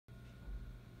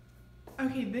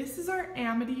Okay, this is our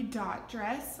Amity dot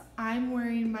dress. I'm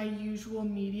wearing my usual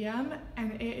medium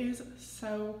and it is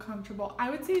so comfortable. I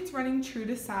would say it's running true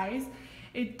to size.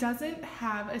 It doesn't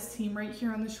have a seam right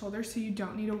here on the shoulder, so you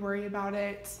don't need to worry about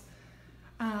it.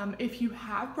 If you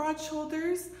have broad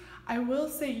shoulders, I will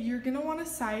say you're gonna wanna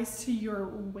size to your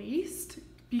waist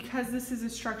because this is a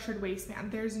structured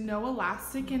waistband. There's no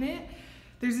elastic in it.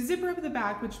 There's a zipper up at the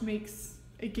back, which makes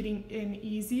it getting in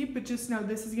easy, but just know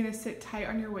this is gonna sit tight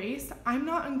on your waist. I'm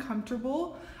not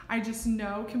uncomfortable. I just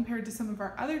know compared to some of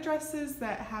our other dresses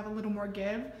that have a little more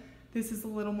give, this is a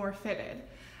little more fitted.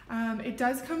 It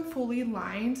does come fully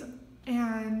lined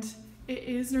and it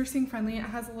is nursing friendly. It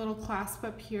has a little clasp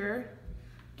up here.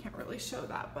 Can't really show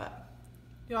that, but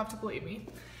you'll have to believe me.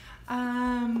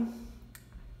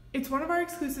 It's one of our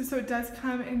exclusives, so it does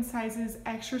come in sizes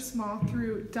extra small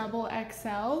through double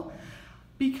XL.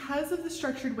 Because of the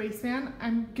structured waistband,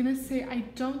 I'm gonna say I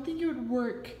don't think it would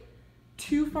work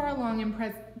too far along in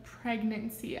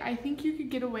pregnancy. I think you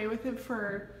could get away with it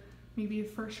for maybe the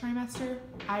first trimester.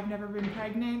 I've never been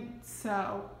pregnant,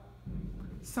 so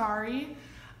sorry.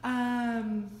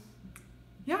 Yeah,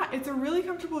 it's a really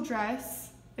comfortable dress.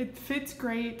 It fits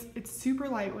great. It's super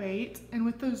lightweight, and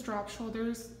with those drop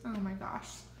shoulders, oh my gosh,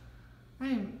 I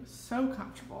am so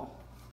comfortable.